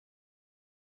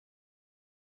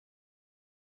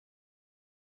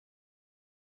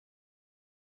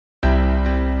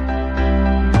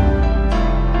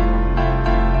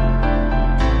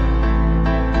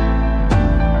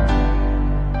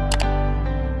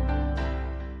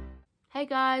Hey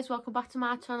guys, welcome back to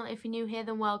my channel. If you're new here,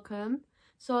 then welcome.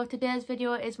 So today's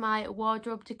video is my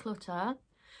wardrobe declutter,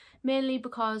 mainly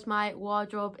because my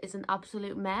wardrobe is an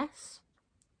absolute mess.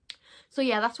 So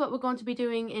yeah, that's what we're going to be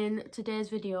doing in today's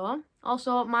video.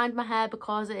 Also, mind my hair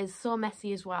because it is so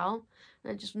messy as well,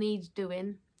 and it just needs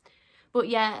doing. But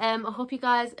yeah, I hope you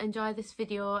guys enjoy this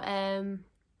video.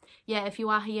 Yeah, if you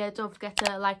are here, don't forget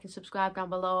to like and subscribe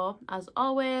down below as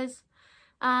always.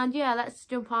 And yeah, let's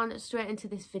jump on straight into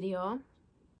this video.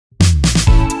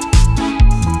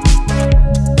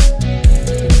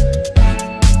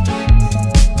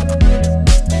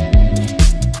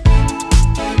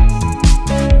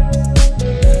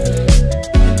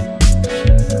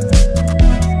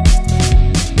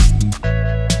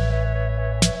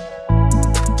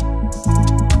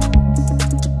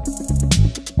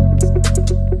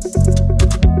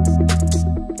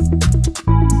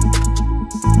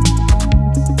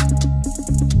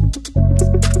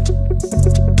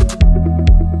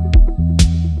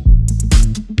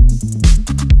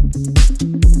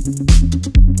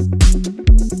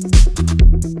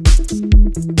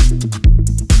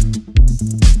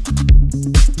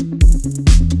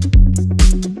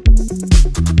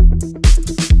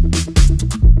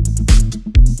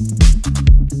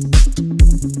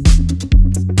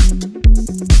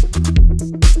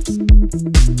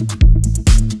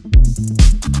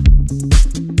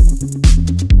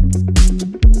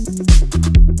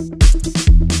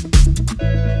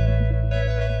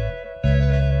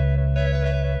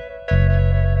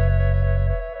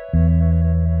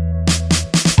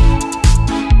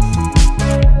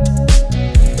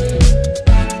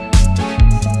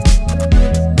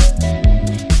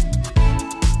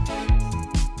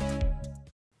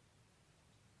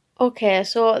 Okay,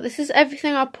 so this is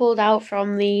everything I pulled out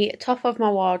from the top of my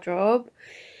wardrobe.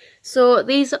 So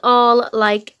these are all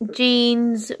like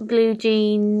jeans, blue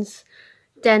jeans,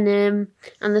 denim,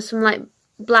 and there's some like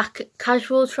black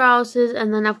casual trousers,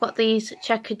 and then I've got these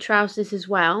checkered trousers as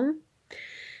well.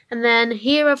 And then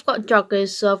here I've got joggers,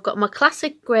 so I've got my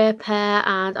classic grey pair,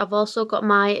 and I've also got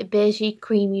my beigey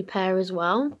creamy pair as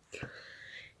well.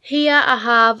 Here I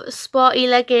have sporty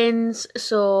leggings,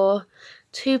 so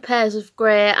 2 pairs of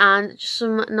grey and just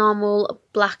some normal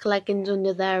black leggings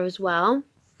under there as well.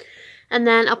 And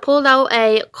then I pulled out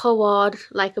a cord,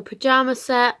 like a pyjama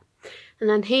set. And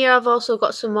then here I've also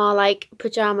got some more like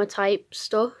pyjama type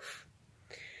stuff.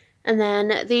 And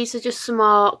then these are just some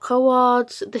more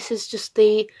cords. This is just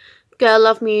the Girl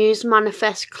Love Muse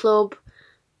Manifest Club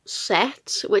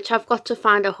set, which I've got to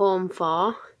find a home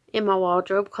for in my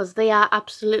wardrobe because they are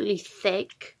absolutely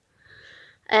thick.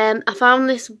 I found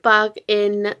this bag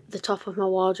in the top of my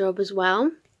wardrobe as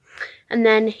well. And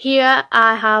then here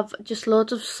I have just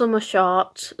loads of summer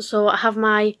shorts. So I have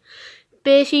my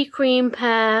beigey cream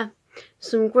pair,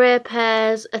 some grey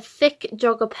pairs, a thick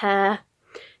jogger pair,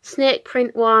 snake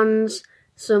print ones,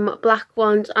 some black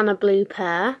ones and a blue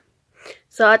pair.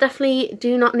 So I definitely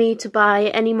do not need to buy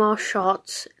any more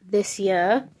shorts this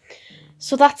year.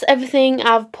 So that's everything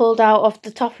I've pulled out of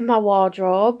the top of my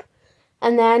wardrobe.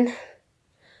 And then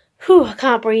whew, I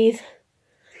can't breathe.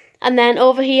 And then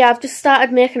over here I've just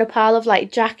started making a pile of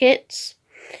like jackets.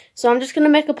 So I'm just going to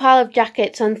make a pile of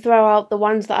jackets and throw out the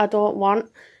ones that I don't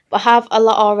want. But I have a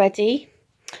lot already.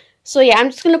 So yeah, I'm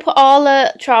just going to put all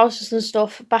the trousers and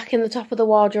stuff back in the top of the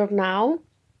wardrobe now.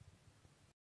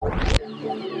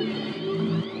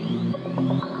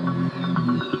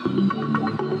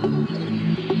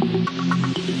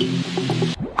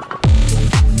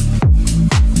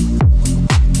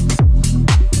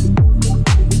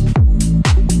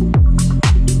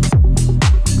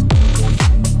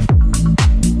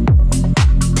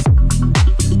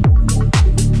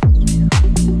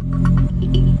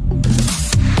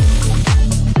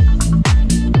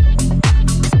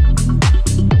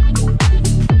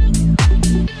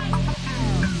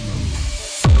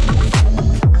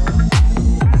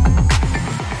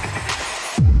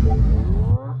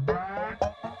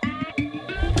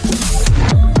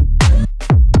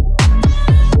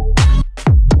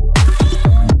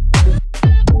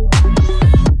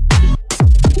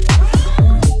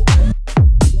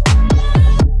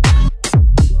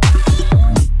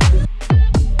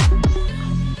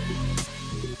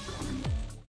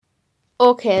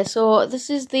 Okay, so this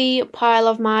is the pile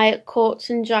of my coats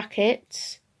and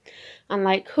jackets and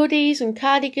like hoodies and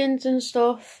cardigans and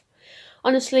stuff.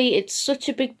 Honestly, it's such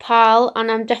a big pile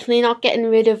and I'm definitely not getting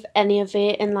rid of any of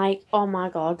it, and like, oh my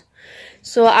god.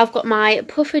 So I've got my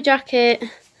puffer jacket,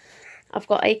 I've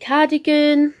got a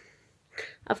cardigan,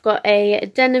 I've got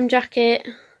a denim jacket,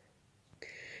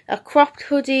 a cropped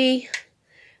hoodie,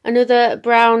 another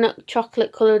brown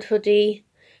chocolate coloured hoodie,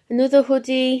 another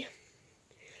hoodie,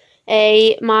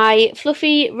 my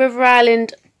fluffy River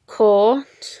Island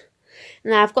coat,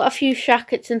 and I've got a few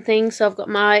jackets and things. So I've got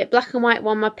my black and white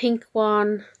one, my pink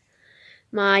one,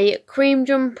 my cream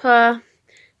jumper,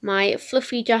 my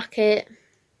fluffy jacket,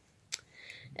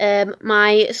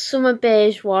 my summer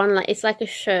beige one, like it's like a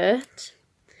shirt,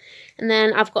 and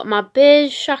then I've got my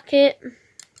beige jacket,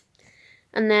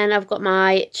 and then I've got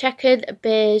my checkered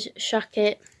beige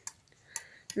jacket,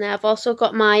 and then I've also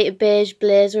got my beige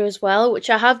blazer as well, which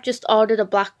I have just ordered a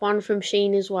black one from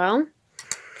Shein as well.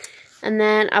 And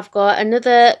then I've got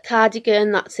another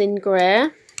cardigan that's in grey.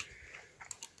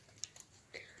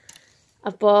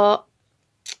 I've got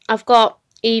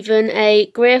even a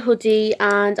grey hoodie,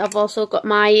 and I've also got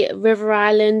my River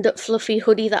Island fluffy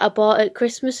hoodie that I bought at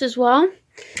Christmas as well.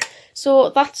 So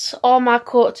that's all my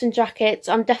coats and jackets.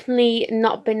 I'm definitely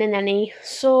not binning any.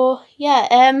 So yeah,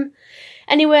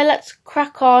 anyway, let's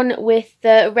crack on with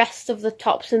the rest of the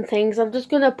tops and things. I'm just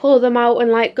going to pull them out and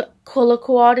like colour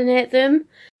coordinate them.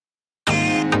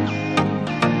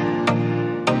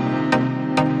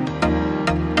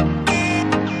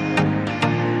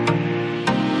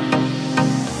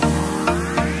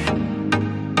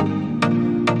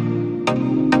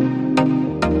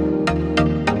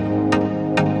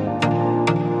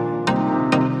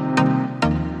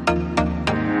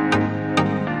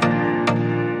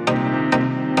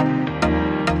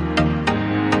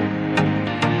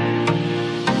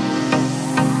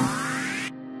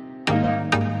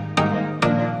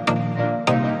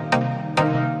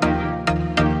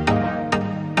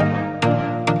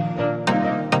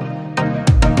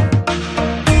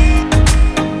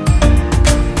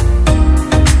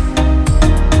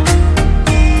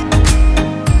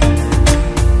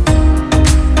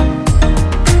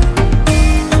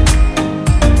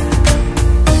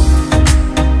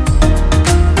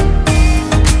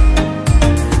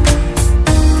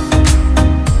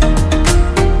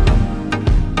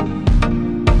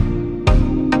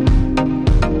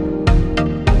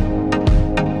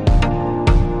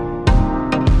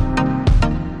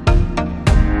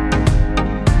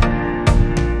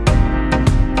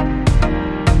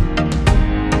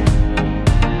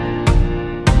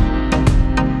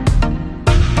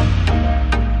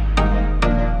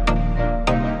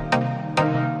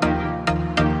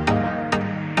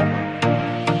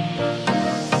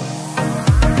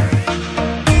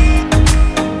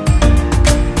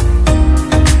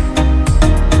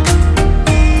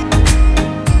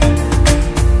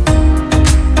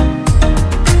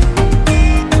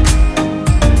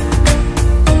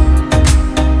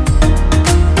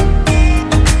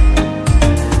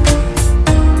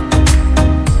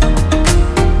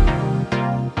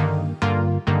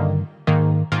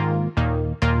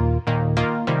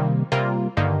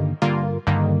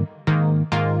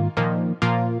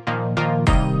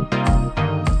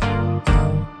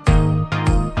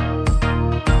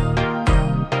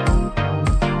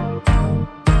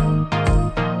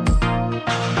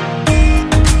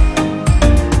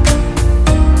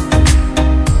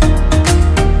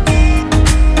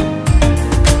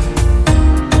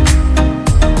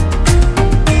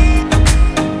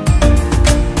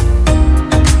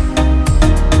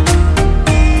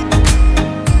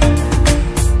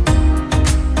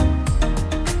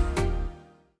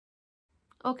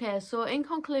 Okay, so in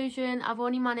conclusion, I've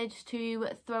only managed to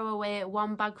throw away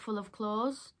one bag full of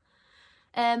clothes.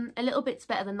 A little bit's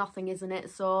better than nothing, isn't it?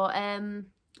 So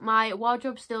my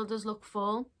wardrobe still does look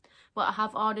full, but I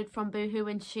have ordered from Boohoo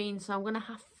and Shein, so I'm going to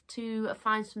have to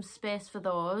find some space for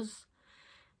those.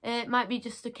 It might be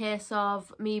just a case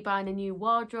of me buying a new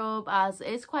wardrobe, as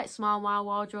it's quite small, my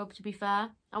wardrobe, to be fair.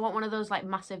 I want one of those like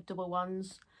massive double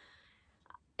ones.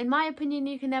 In my opinion,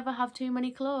 you can never have too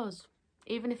many clothes,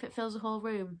 even if it fills a whole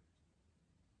room.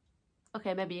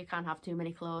 Okay, maybe you can have too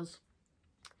many clothes.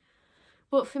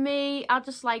 But for me, I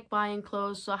just like buying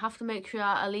clothes, so I have to make sure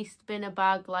I at least bin a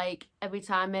bag like every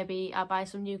time maybe I buy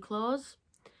some new clothes.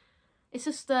 It's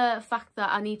just the fact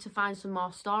that I need to find some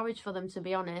more storage for them, to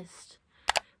be honest.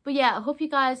 But yeah, I hope you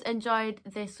guys enjoyed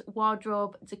this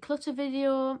wardrobe declutter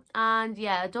video. And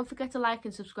yeah, don't forget to like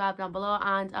and subscribe down below,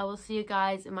 and I will see you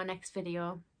guys in my next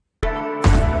video.